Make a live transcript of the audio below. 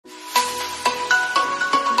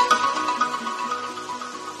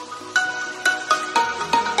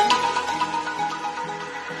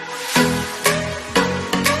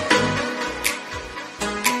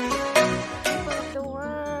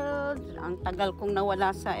tagal kong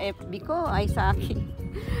nawala sa FB ko ay sa akin.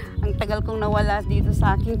 Ang tagal kong nawala dito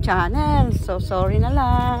sa aking channel. So sorry na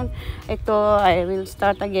lang. Ito I will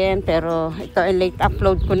start again, pero ito ay late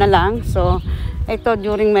upload ko na lang. So ito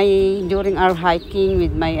during our hiking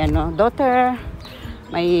with my daughter,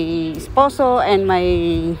 my esposo and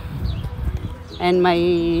my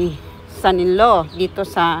son-in-law dito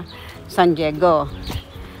sa San Diego.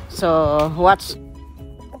 So watch.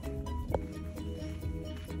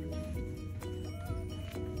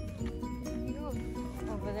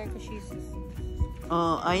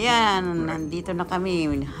 Oh, ayan, nandito na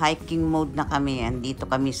kami, hiking mode na kami. Andito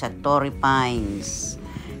kami sa Torrey Pines.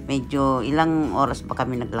 Medyo ilang oras pa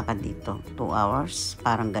kami naglakad dito? 2 hours?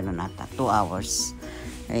 Parang gano'n ata, 2 hours.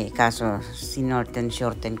 Eh, kaso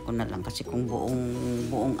shorten ko na lang kasi kung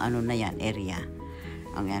buong ano na yan, area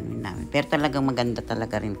ang yan namin. Pero talagang maganda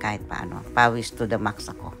talaga rin kahit paano. Pawis to the max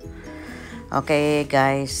ako. Okay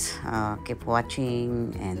guys, keep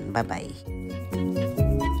watching and bye-bye.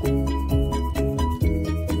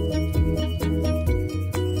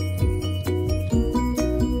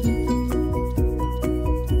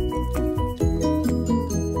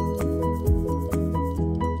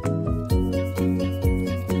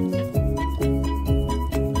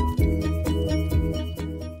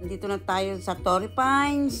 Na tayo sa Torrey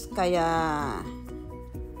Pines, kaya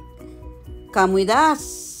come with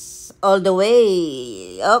us all the way.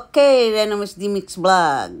 Okay, ReNom is the Mix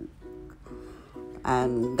Vlog.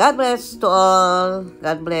 And God bless to all.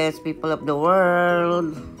 God bless people of the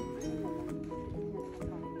world.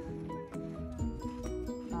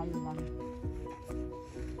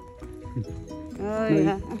 Oh,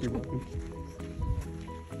 yeah.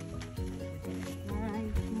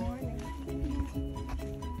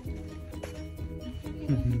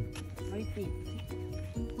 Noisy.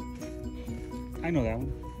 I know that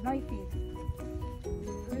one. Noisy.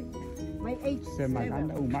 My age.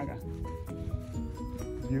 Maganda umaga.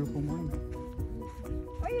 Beautiful morning.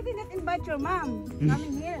 Why you did not invite your mom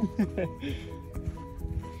coming here?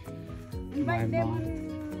 Invite them on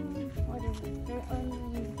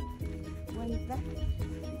Wednesday.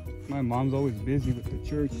 My mom's always busy with the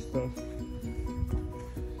church stuff.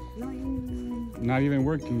 No, not even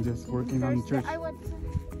working, just working on church. I was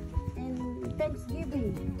in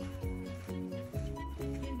Thanksgiving.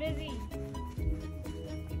 She's busy.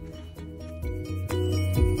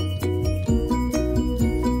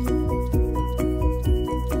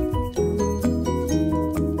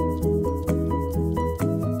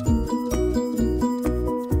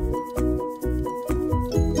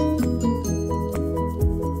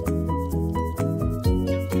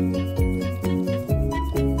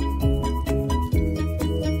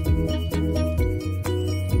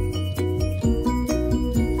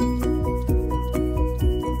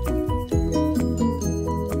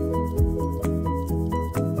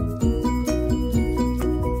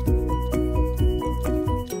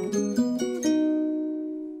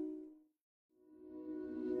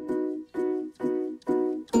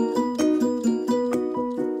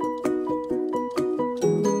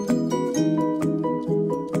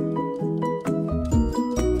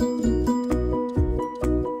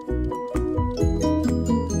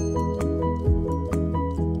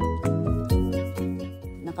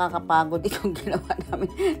 Nakakapagod itong ginawa namin.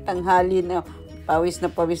 Tanghali na pawis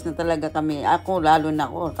na talaga kami. Ako, lalo na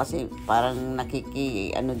ako kasi parang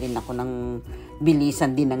din ako ng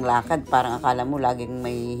bilisan din ng lakad. Parang akala mo laging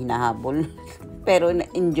may hinahabol. Pero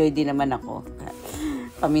enjoy din naman ako.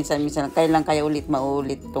 Paminsan-minsan, kailan kaya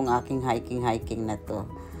maulit itong aking hiking na to.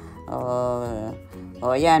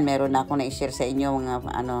 Yan, meron na ako na-share sa inyo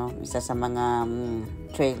mga isa sa mga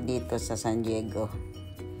trail dito sa San Diego.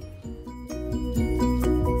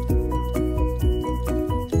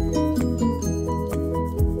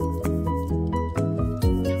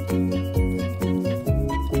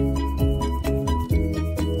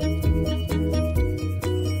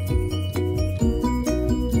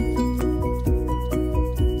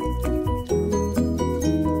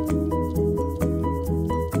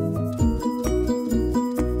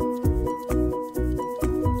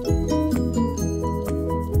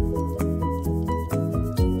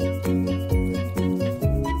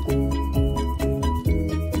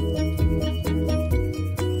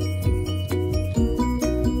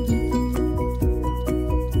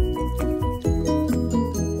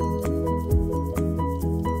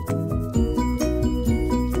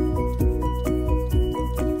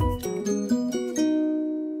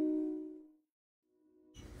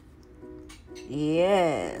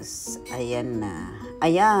 Yes, ayan na.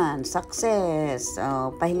 Ayan, success.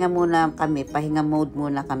 Pahinga mode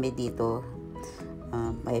muna kami dito.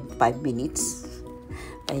 5 minutes.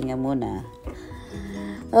 Pahinga muna.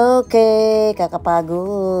 Okay,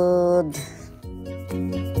 kakapagod.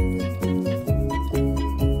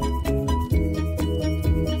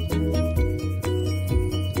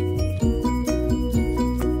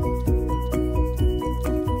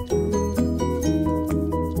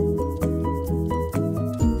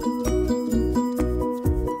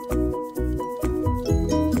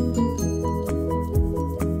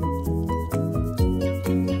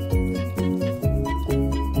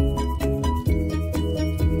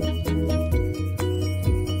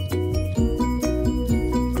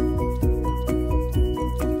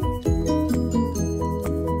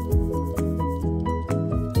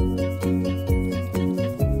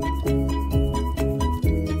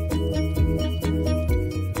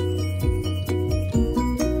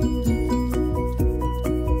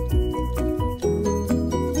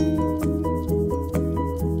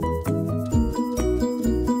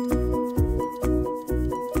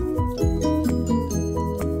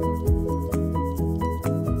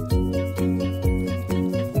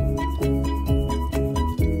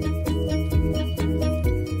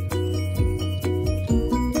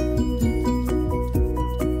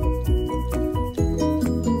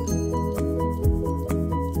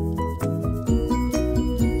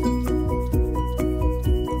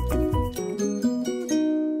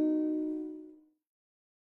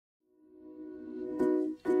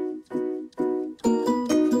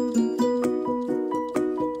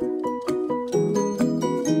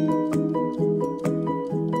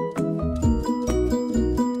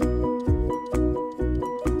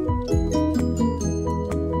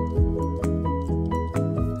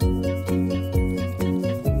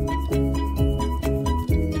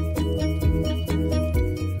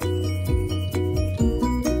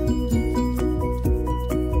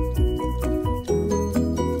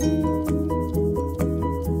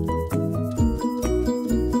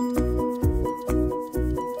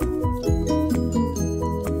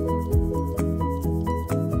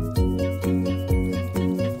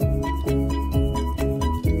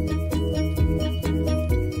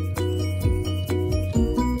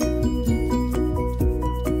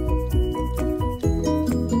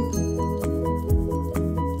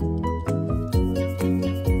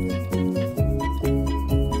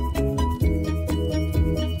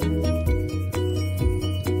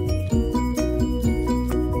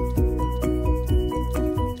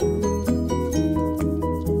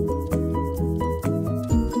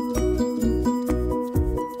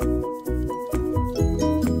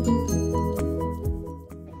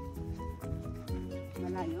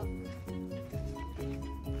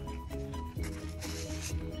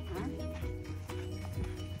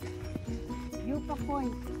 Yucca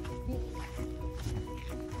Point.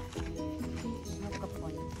 Yucca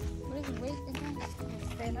Point. What is wait again?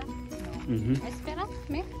 Espera. Mm-hmm.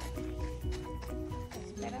 Espérame.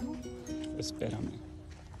 Espérame. Espérame.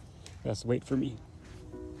 That's wait for me.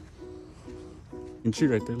 And tree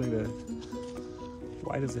right there, look at that.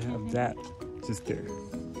 Why does it have that just there?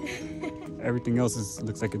 Everything else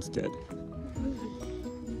looks like it's dead.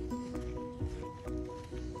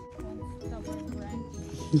 One stubborn branch.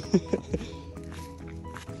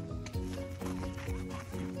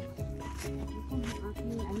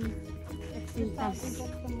 Sintas.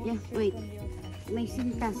 Yeah, wait. May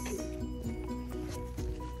sintas.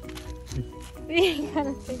 We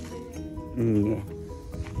gotta take it. Yeah.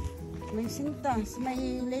 May sintas.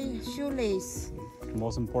 May shoelace. The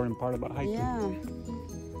most important part about hiking. Yeah.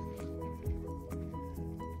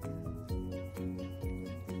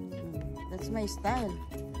 That's my style.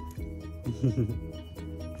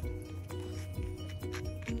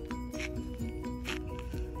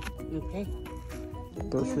 Okay.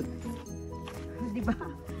 Perfect. Diba?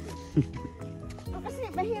 Kasi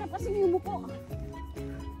mahirap kasi yumuko.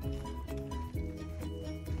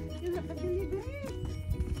 Yung nakadeliver.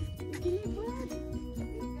 Deliver.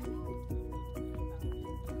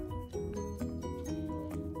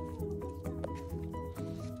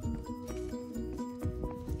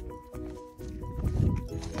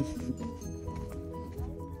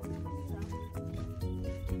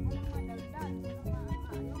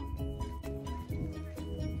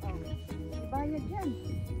 Bayad yan.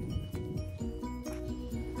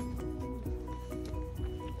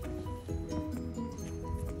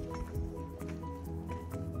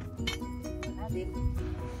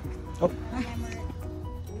 Oh.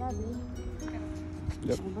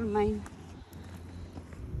 Yep. Never mind.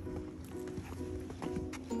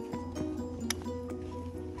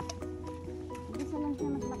 Isa lang siya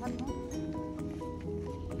naglakad mo.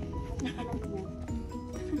 Nakalak niya.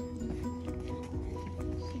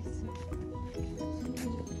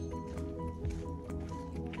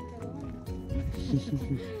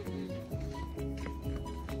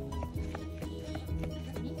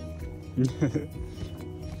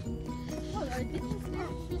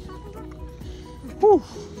 Whew.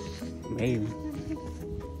 Maybe.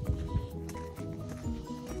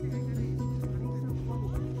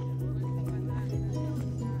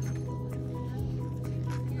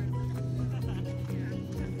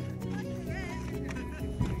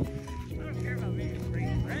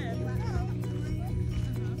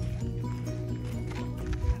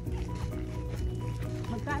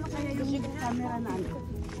 Magkano kaya yung camera na ano?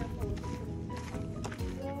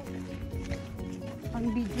 Pang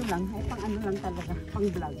video lang, ay pang ano lang talaga, pang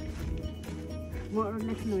vlog. More or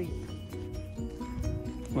less no it.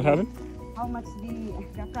 What happened? How much the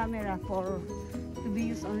camera for to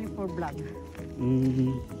be used only for vlog?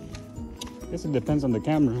 Guess it depends on the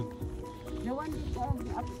camera. The one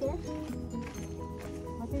upstairs?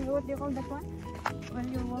 What do you call that one? When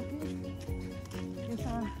you're walking? There's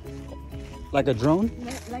a Like a drone?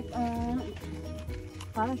 like a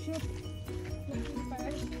parachute.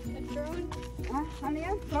 A drone? Ano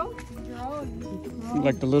yan? Drone? Drone.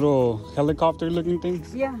 Like the little helicopter looking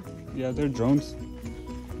things? Yeah. Yeah, they're drones.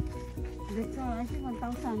 That's I think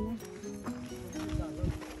 1,000.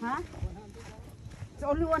 Huh? It's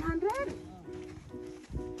only 100?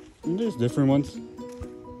 And there's different ones.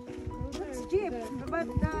 That's cheap.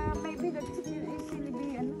 But maybe that can easily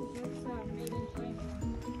be ano. It's made in China.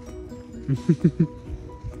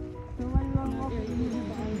 So when you're walking, you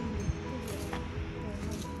buy.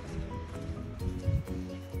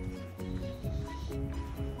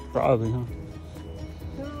 Probably, huh?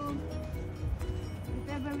 So if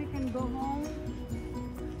ever we can go home,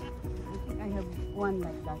 I think I have one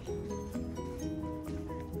like that.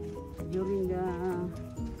 During the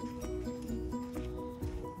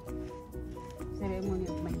ceremony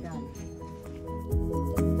of my dad.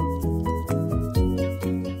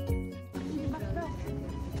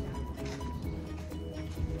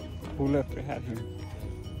 Who left their hat here?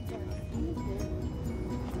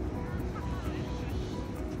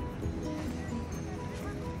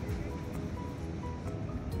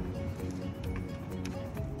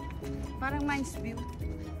 Parang Mines View.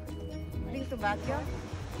 Bring to Baguio.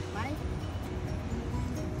 Mine?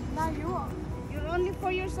 Baguio. You're only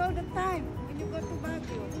 4 years old at the time when you go to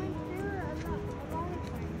Baguio.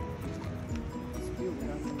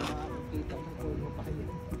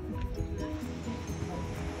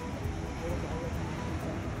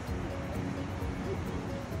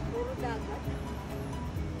 Puro dagat.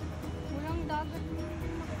 Walang dagat na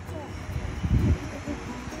makita.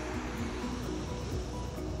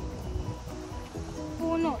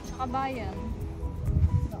 Puno, tsaka bayan.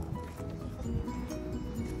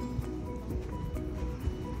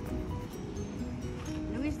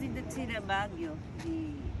 Luis did not see the Baguio.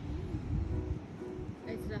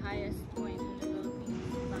 It's the highest point in the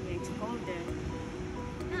Philippines. It's colder.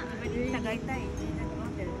 Yeah, Even in Tagaytay, it's not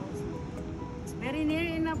colder also. It's very near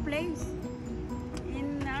in our place.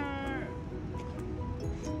 In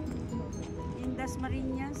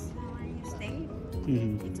Dasmariñas, where you stay.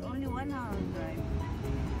 It's only 1 hour drive.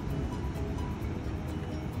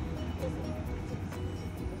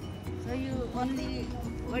 So you only,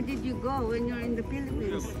 where did you go when you're in the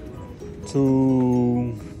Philippines?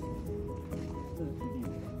 To...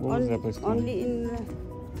 What was that place called? Only in...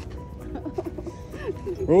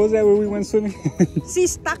 Where was that where we went swimming? She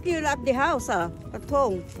stuck you at the house, at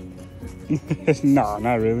home. No,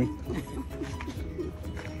 not really.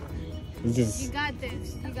 It's You just got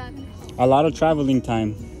this. You got this. a lot of traveling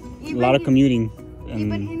time, a lot of commuting,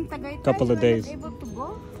 Even and in Tagaytay, couple of you were not days. able to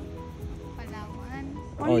go? Palawan.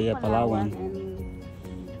 Oh, Only yeah, Palawan. and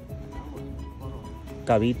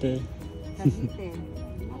Cavite, Cavite.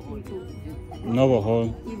 no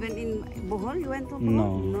Bohol. Even in Bohol, you went to Bohol?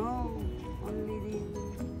 No. No. Only the...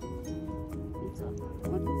 It's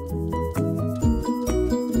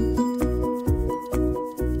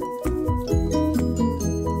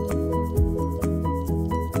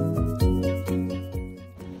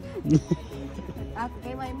At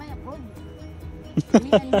kay Maymay approved. Me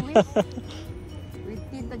and Luis with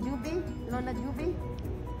Tita Juby, Lola Juby.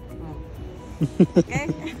 Oh. Okay?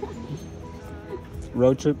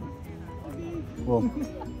 Road trip. Well,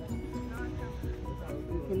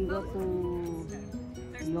 You can go to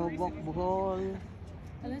Lobok, Bohol.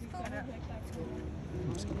 Let's go.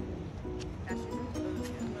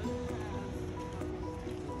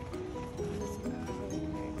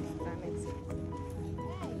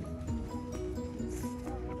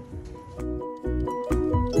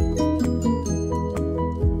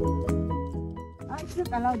 It's not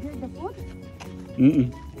allowed here, the food.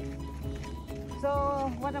 mm-mm.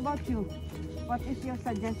 So, what about you? What is your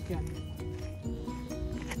suggestion?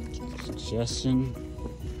 Suggestion.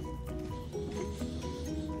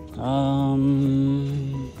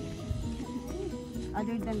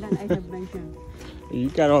 Other than that, I have mentioned. You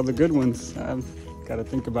got all the good ones. I've got to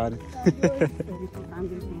think about it.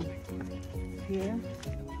 Here,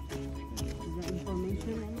 the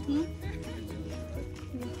information and key.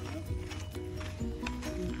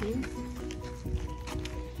 Okay.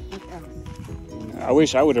 What else? I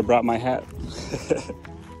wish I would have brought my hat.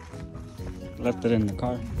 Left it in the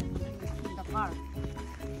car. In the car.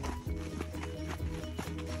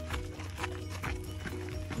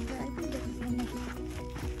 Yeah, I think that's enough.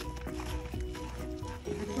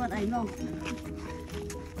 That's what I know.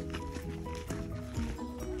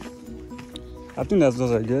 I think those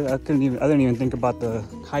are good. I didn't even think about the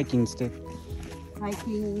hiking stick,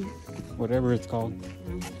 Hiking. whatever it's called.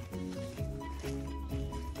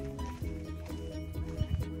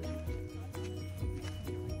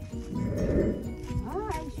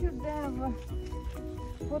 I should have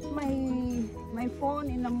put my phone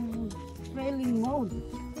in a trailing mode.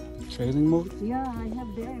 Trailing mode? Yeah, I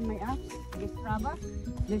have there in my apps. There's Strava,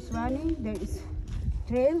 there's running, there is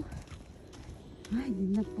trail. I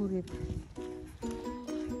did not put it.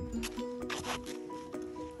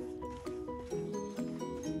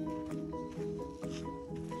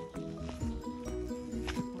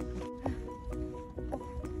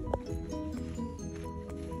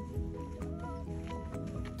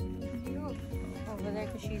 Over there,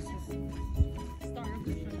 because she's just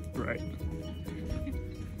starved. Right.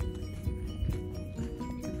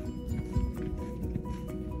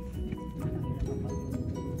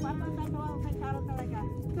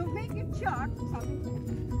 To make it short, sabi ko.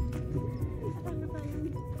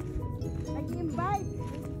 Nag-invite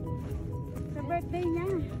sa birthday niya.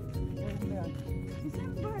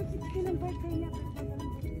 December 16 ang birthday niya.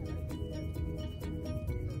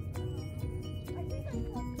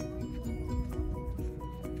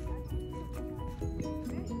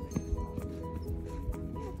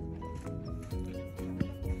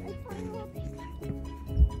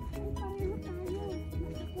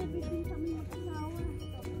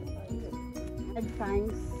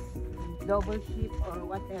 Times double ship or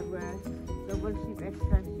whatever, double ship,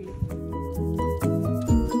 extra ship.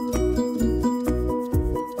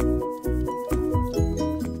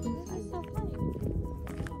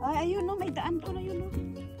 Ay, ayun no, may daan to na yun no.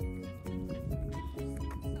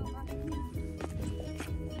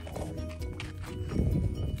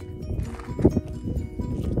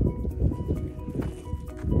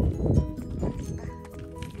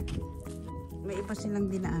 May iba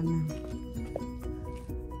silang dinaanan.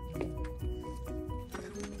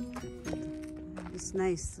 It's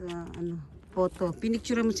nice, ano, photo.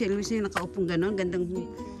 Pinicture mo si Luis na nakaupong gano'n. Gandang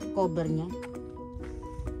cover niya.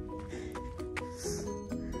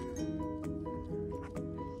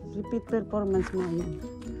 Repeat performance mo yan.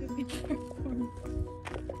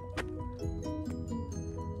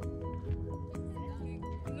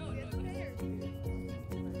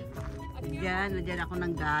 Yan, nadyan ako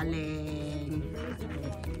nang galing.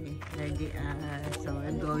 Okay, there they are. So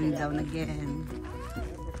we're going down again.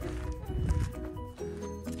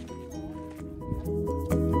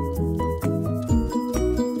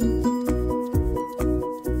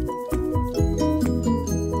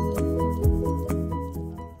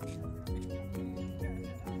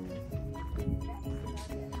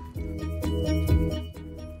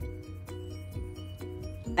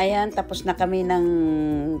 Ayan, tapos na kami ng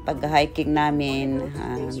pag-hiking namin.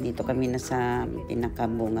 Dito kami na sa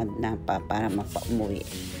pinakabungad na para mapa-umuwi.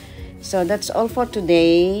 So, that's all for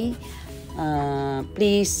today.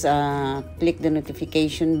 Please click the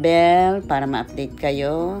notification bell para ma-update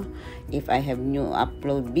kayo if I have new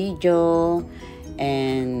upload video.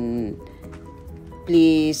 And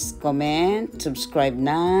please comment, subscribe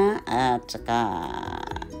na, at saka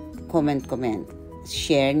comment.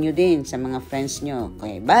 Share nyo din sa mga friends nyo.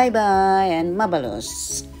 Okay, bye-bye and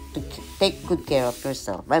mabalos. Take good care of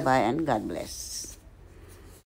yourself. Bye-bye and God bless.